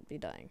 He shouldn't be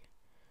dying.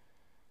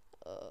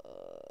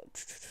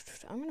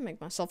 I'm gonna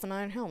make myself an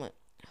iron helmet.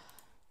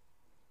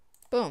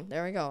 Boom,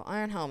 there we go.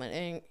 Iron helmet.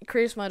 It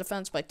increased my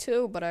defense by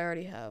 2, but I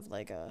already have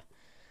like a...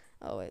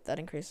 Oh wait, that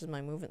increases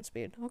my movement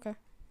speed. Okay.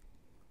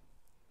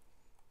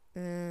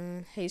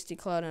 Hasty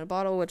cloud in a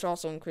bottle, which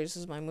also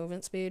increases my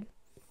movement speed.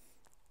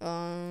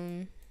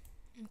 Okay.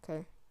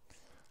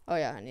 Oh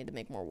yeah, I need to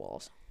make more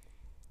walls.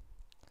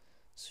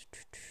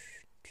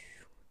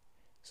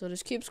 So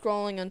just keep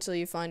scrolling until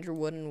you find your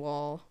wooden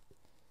wall.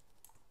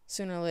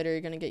 Sooner or later,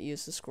 you're gonna get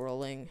used to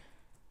scrolling,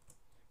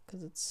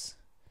 because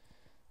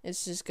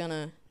it's just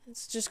gonna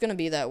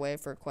be that way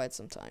for quite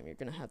some time. You're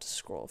gonna have to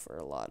scroll for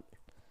a lot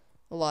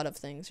of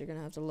things. You're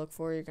gonna have to look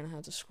for. You're gonna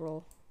have to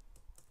scroll.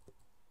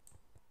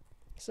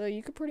 So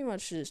you could pretty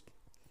much just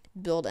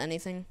build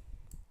anything.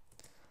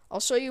 I'll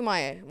show you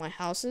my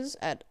houses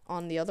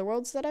on the other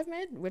worlds that I've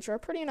made, which are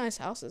pretty nice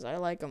houses. I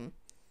like them.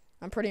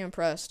 I'm pretty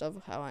impressed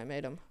of how I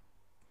made them.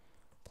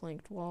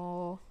 Planked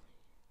wall.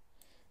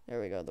 There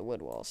we go, the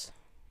wood walls.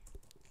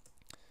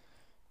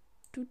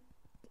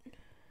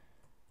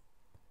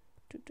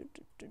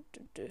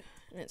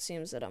 And it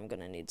seems that I'm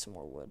gonna need some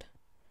more wood.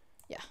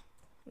 Yeah,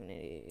 I'm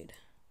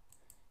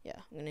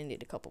gonna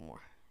need a couple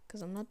more,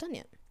 because I'm not done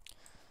yet.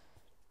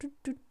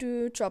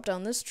 Chop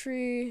down this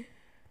tree.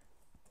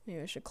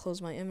 Maybe I should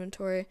close my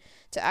inventory.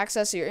 To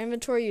access your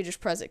inventory, you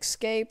just press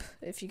escape,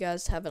 if you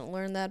guys haven't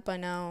learned that by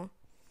now.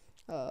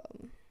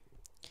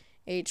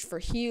 H for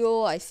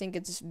heal. I think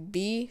it's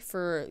B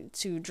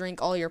to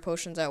drink all your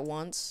potions at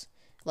once.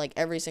 Like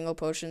every single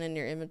potion in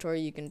your inventory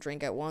you can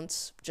drink at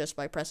once just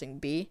by pressing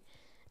B,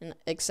 and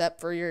except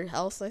for your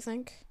health, I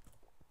think.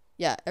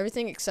 Yeah,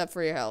 everything except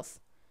for your health.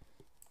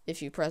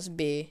 If you press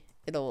B,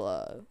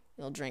 it'll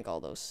drink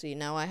all those. See,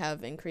 now I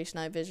have increased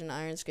night vision,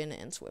 iron skin,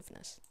 and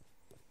swiftness.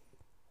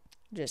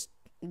 Just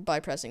by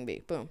pressing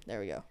B. Boom, there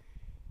we go.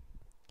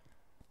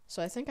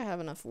 So I think I have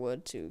enough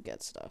wood to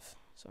get stuff.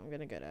 So I'm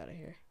gonna get out of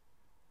here.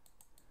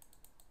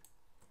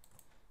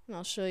 And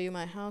I'll show you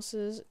my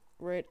houses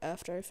right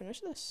after I finish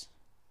this.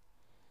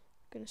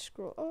 Gonna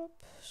scroll up,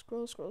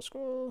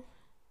 scroll.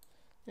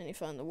 Then you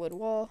find the wood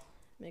wall.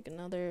 Make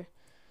another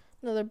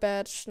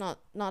batch.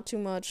 Not too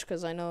much,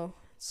 because I know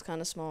it's kind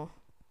of small.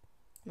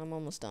 And I'm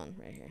almost done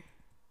right here.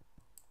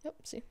 Yep,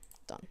 see,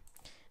 done.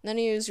 And then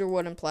you use your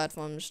wooden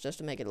platforms just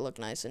to make it look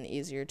nice and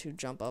easier to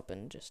jump up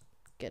and just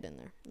get in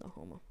there. No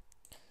homo.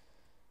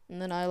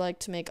 And then I like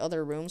to make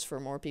other rooms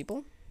for more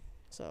people.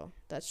 So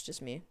that's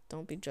just me.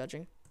 Don't be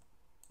judging.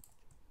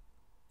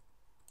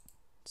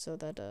 So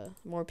that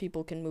more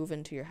people can move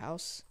into your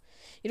house.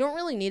 You don't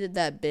really need it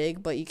that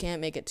big, but you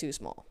can't make it too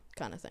small,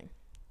 kind of thing.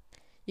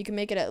 You can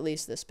make it at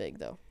least this big,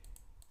 though.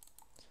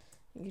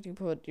 You can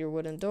put your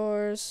wooden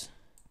doors.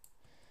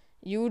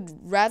 You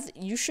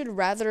should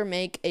rather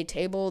make a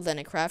table than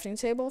a crafting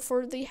table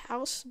for the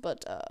house,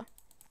 but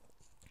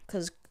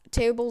because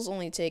tables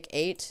only take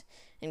 8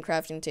 and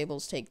crafting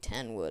tables take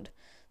 10 wood.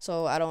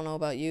 So I don't know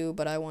about you,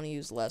 but I want to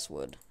use less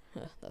wood.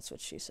 That's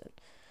what she said.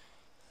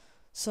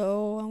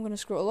 So I'm gonna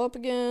scroll up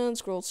again,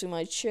 scroll to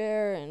my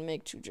chair, and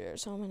make 2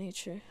 chairs. How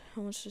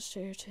much does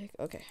chair take?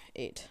 Okay,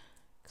 8,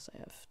 because I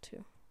have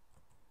 2.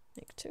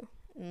 Make 2,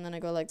 and then I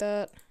go like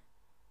that,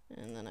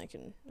 and then I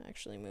can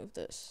actually move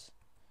this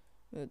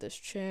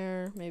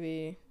chair,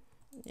 maybe,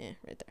 yeah,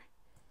 right there,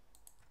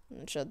 and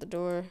then shut the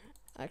door.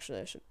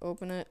 Actually, I should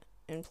open it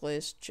and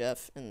place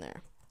Jeff in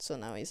there, so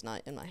now he's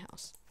not in my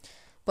house,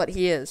 but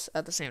he is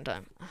at the same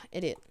time.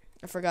 Idiot.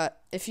 I forgot.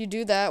 If you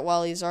do that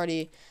while he's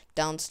already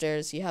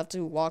downstairs, you have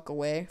to walk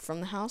away from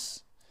the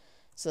house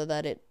so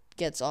that it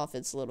gets off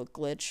its little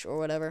glitch or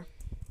whatever.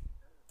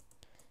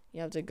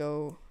 You have to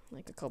go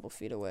like a couple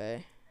feet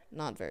away,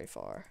 not very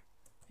far.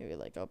 Maybe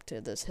like up to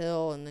this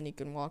hill, and then you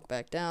can walk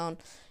back down,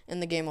 and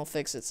the game will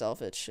fix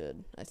itself. It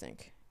should, I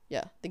think.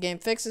 Yeah, the game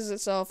fixes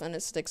itself, and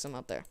it sticks them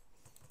up there.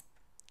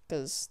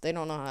 Because they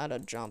don't know how to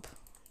jump,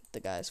 the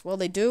guys. Well,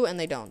 they do, and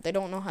they don't. They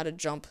don't know how to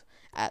jump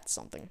at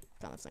something,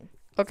 kind of thing.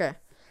 Okay.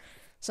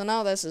 So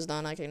now this is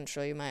done, I can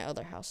show you my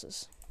other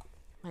houses.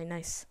 My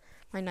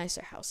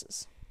nicer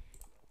houses.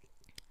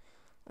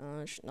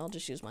 I'll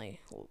just use my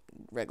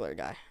regular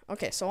guy.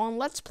 Okay, so on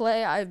Let's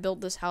Play, I've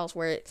built this house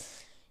where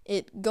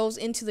it goes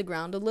into the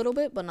ground a little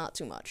bit, but not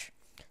too much.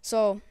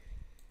 So,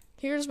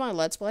 here's my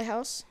Let's Play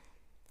house.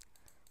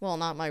 Well,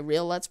 not my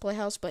real Let's Play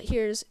house, but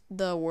here's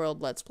the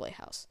world Let's Play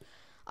house.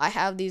 I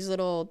have these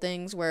little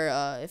things where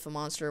if a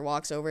monster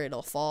walks over,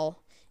 it'll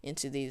fall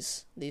into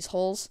these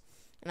holes.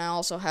 And I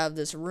also have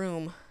this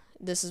room.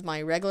 This is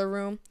my regular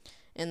room,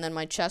 and then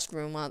my chest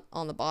room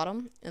on the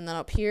bottom. And then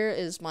up here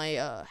is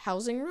my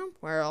housing room,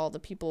 where all the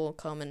people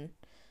come and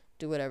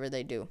do whatever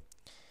they do.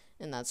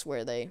 And that's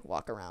where they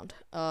walk around.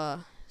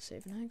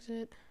 Save and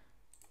exit.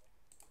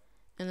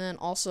 And then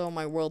also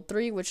my World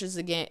 3, which is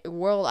the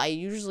world I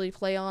usually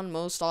play on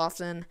most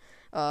often.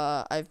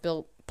 I've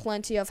built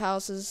plenty of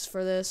houses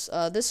for this.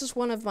 This is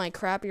one of my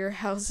crappier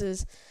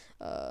houses.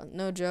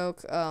 No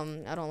joke.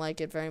 I don't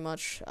like it very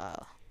much.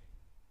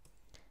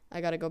 I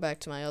gotta go back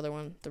to my other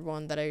one, the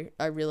one that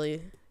I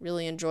really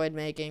enjoyed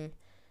making.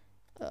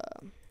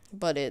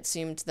 But it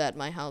seemed that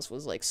my house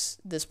was like,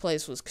 this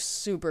place was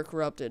super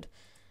corrupted.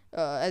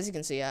 As you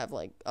can see, I have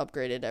like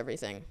upgraded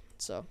everything,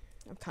 so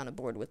I'm kind of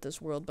bored with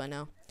this world by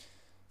now.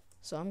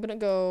 So I'm gonna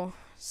go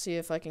see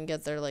if I can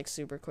get there like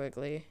super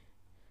quickly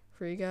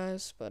for you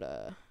guys,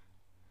 but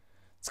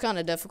it's kind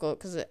of difficult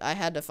because I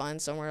had to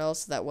find somewhere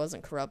else that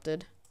wasn't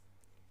corrupted.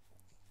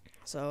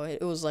 So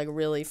it was like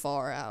really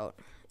far out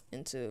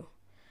into,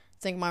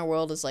 I think my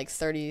world is like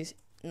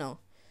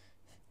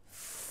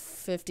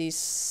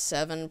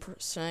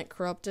 57%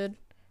 corrupted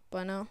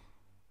by now.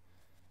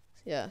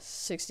 Yeah,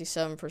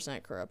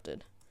 67%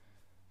 corrupted.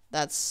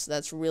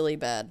 That's really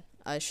bad.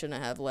 I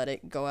shouldn't have let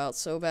it go out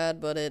so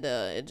bad, but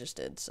it just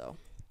did. So,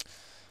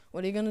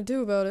 what are you gonna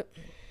do about it?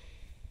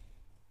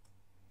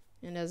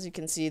 And as you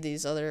can see,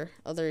 these other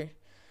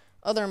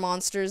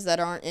monsters that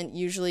aren't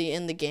usually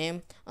in the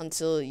game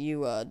until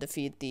you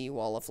defeat the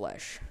Wall of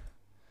Flesh,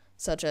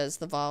 such as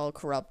the Vile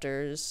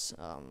Corruptors.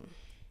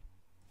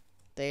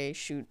 They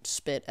shoot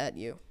spit at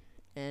you,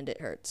 and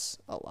it hurts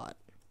a lot.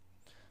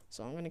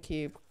 So I'm gonna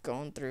keep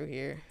going through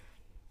here,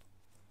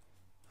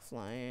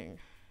 flying.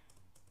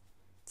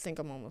 I think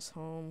I'm almost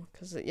home,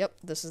 because, yep,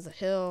 this is the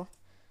hill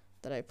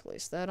that I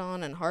placed that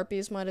on, and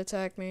harpies might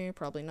attack me,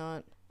 probably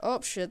not.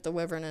 Oh, shit, the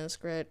wyvern is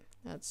great.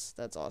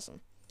 That's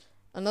awesome.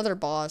 Another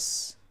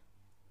boss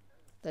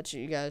that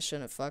you guys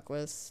shouldn't fuck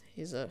with.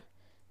 He's a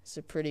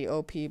pretty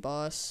OP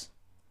boss.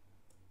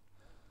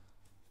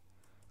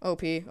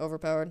 OP,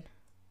 overpowered.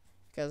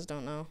 You guys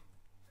don't know.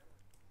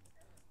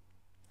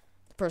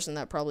 The person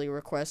that probably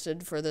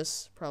requested for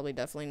this probably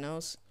definitely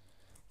knows.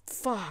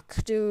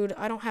 Fuck, dude,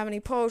 I don't have any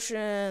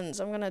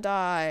potions. I'm gonna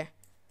die.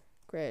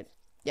 Great.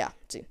 Yeah,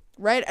 see.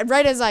 Right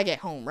as I get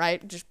home,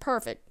 right? Just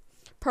perfect.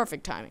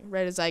 Perfect timing.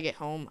 Right as I get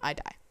home, I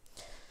die.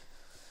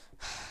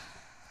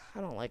 I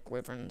don't like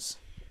wyverns.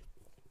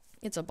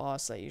 It's a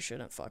boss that you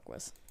shouldn't fuck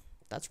with.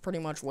 That's pretty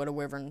much what a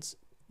wyvern's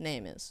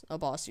name is. A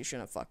boss you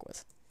shouldn't fuck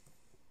with.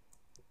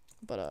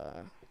 But,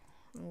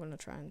 I'm gonna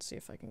try and see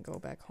if I can go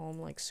back home,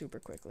 like, super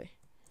quickly.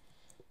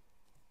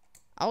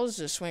 I was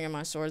just swinging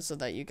my sword so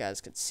that you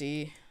guys could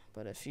see,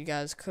 but if you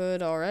guys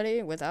could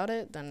already without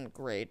it, then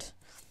great.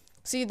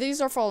 See,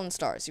 these are fallen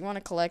stars. You want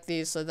to collect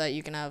these so that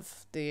you can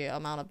have the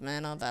amount of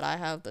mana that I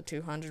have, the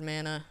 200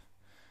 mana,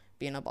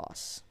 being a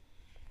boss.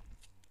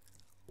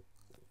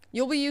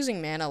 You'll be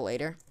using mana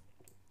later.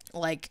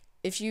 Like,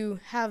 if you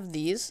have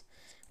these,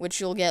 which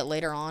you'll get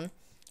later on,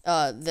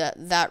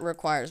 that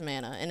requires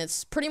mana, and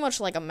it's pretty much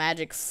like a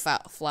magic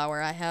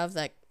flower I have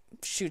that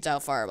shoots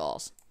out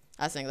fireballs.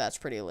 I think that's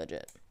pretty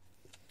legit.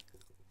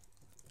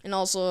 And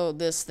also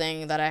this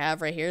thing that I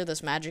have right here,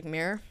 this magic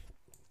mirror,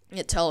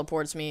 it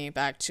teleports me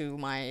back to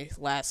my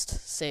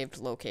last saved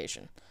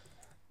location.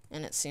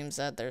 And it seems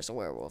that there's a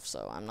werewolf,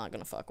 so I'm not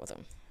gonna fuck with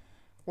him.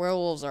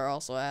 Werewolves are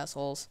also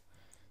assholes.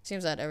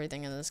 Seems that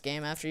everything in this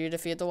game after you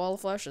defeat the Wall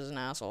of Flesh is an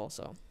asshole,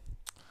 so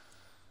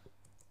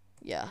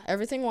yeah,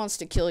 everything wants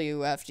to kill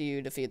you after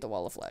you defeat the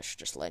Wall of Flesh,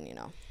 just letting you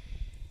know.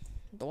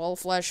 The Wall of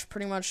Flesh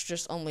pretty much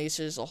just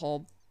unleashes a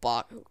whole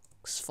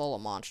full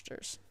of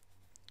monsters.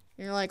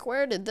 And you're like,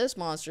 where did this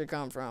monster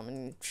come from?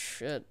 And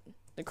shit,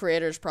 the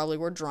creators probably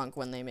were drunk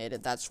when they made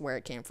it. That's where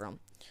it came from.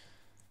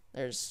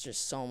 There's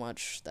just so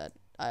much that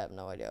I have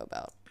no idea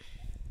about.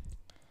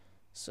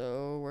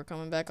 So we're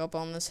coming back up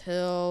on this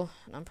hill,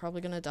 and I'm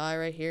probably gonna die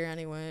right here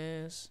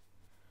anyways.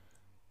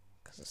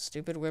 Because the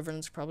stupid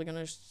wyvern's probably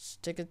gonna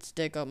stick its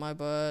dick up my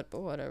butt,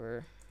 but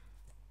whatever.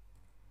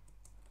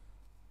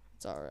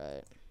 It's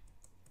alright.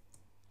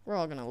 We're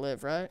all gonna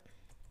live, right?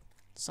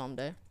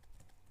 Someday.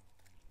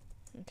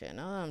 Okay,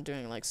 now that I'm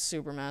doing like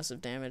super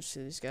massive damage to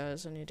these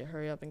guys, I need to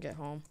hurry up and get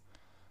home.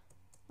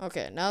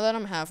 Okay, now that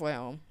I'm halfway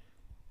home,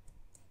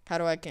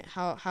 how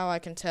I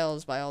can tell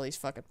is by all these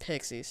fucking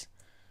pixies.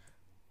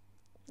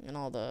 And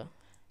all the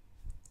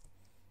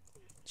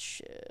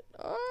shit.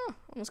 Oh,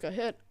 almost got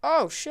hit.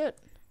 Oh shit.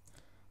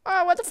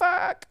 Oh, what the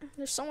fuck?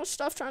 There's so much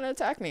stuff trying to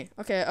attack me.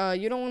 Okay,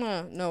 you don't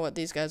wanna know what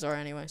these guys are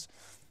anyways.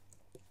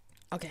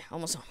 Okay,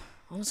 almost home.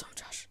 Almost home,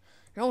 Josh.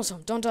 You're almost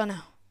home. Don't die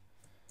now.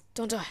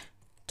 Don't die.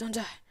 Don't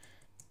die.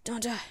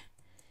 Don't die.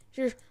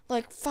 You're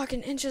like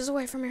fucking inches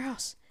away from your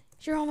house.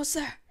 You're almost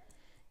there.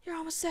 You're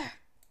almost there.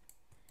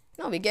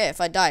 No, it'd be gay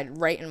if I died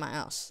right in my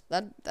house.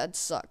 That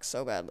sucks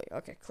so badly.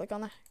 Okay, click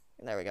on that.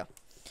 There we go.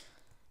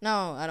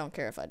 No, I don't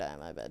care if I die in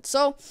my bed.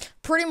 So,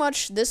 pretty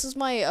much, this is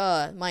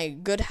my my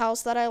good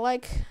house that I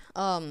like.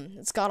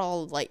 It's got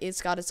all like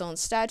it's got its own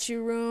statue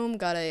room.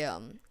 Got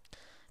a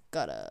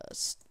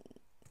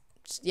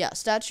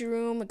statue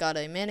room. Got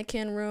a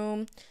mannequin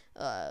room.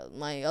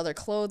 My other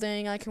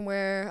clothing I can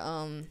wear.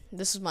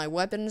 This is my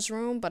weapons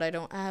room, but I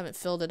haven't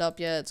filled it up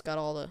yet. It's got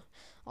all the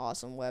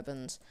awesome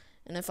weapons.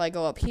 And if I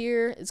go up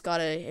here, it's got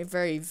a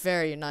very,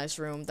 very nice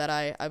room that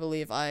I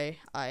believe I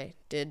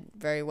did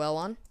very well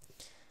on.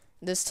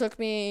 This took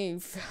me...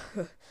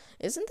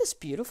 Isn't this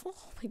beautiful?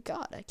 Oh my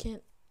god, I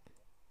can't...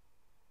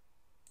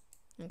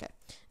 Okay.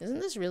 Isn't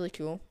this really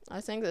cool?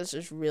 I think this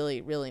is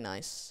really, really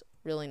nice.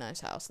 Really nice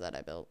house that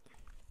I built.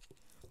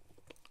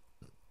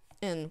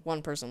 And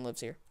one person lives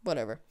here.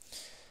 Whatever.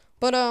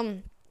 But,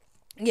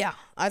 yeah.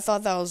 I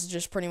thought that was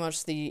just pretty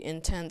much the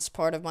intense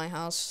part of my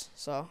house.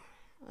 So,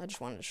 I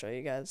just wanted to show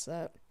you guys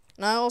that.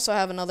 And I also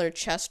have another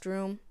chest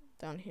room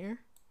down here.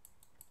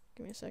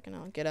 Give me a second.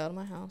 I'll get out of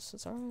my house.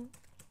 It's alright.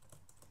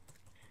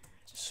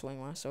 Just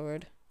swing my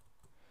sword.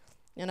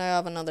 And I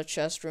have another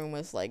chest room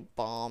with like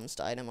bombs,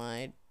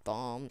 dynamite,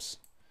 bombs,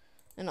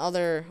 and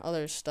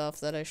other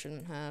stuff that I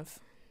shouldn't have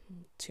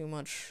too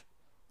much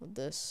of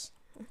this.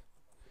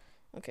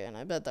 Okay, and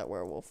I bet that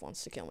werewolf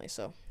wants to kill me,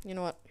 so you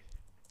know what?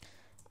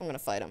 I'm gonna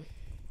fight him.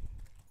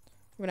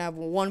 We're gonna have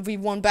a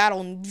 1v1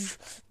 battle,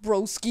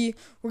 broski.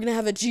 We're gonna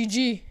have a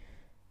GG.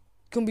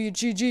 Gonna be a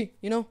GG,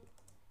 you know?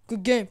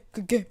 Good game,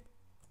 good game.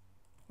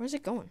 Where's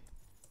it going?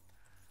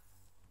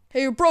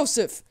 Hey, you're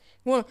Brosif.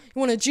 You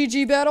want a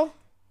GG battle?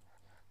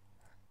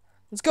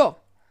 Let's go.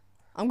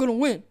 I'm gonna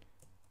win.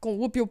 Gonna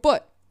whoop your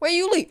butt. Where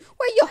you leave?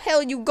 Where the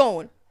hell you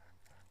going?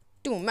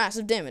 Doing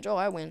massive damage. Oh,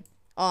 I win.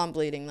 Oh, I'm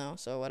bleeding though,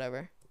 so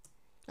whatever.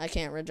 I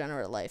can't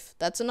regenerate life.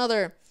 That's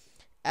another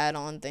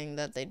add-on thing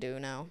that they do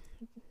now.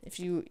 If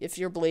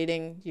you're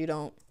bleeding, you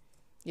don't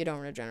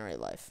regenerate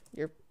life.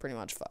 You're pretty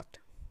much fucked.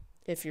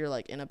 If you're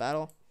like in a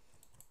battle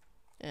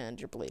and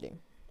you're bleeding.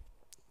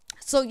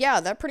 So yeah,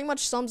 that pretty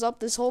much sums up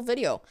this whole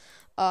video.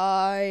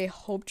 I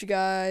hope you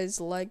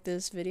guys like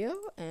this video,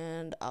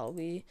 and I'll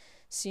be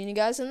seeing you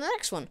guys in the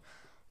next one.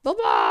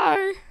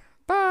 Bye-bye.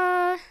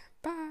 Bye.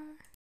 Bye.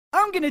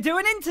 I'm gonna do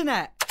an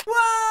internet.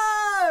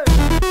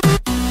 Whoa!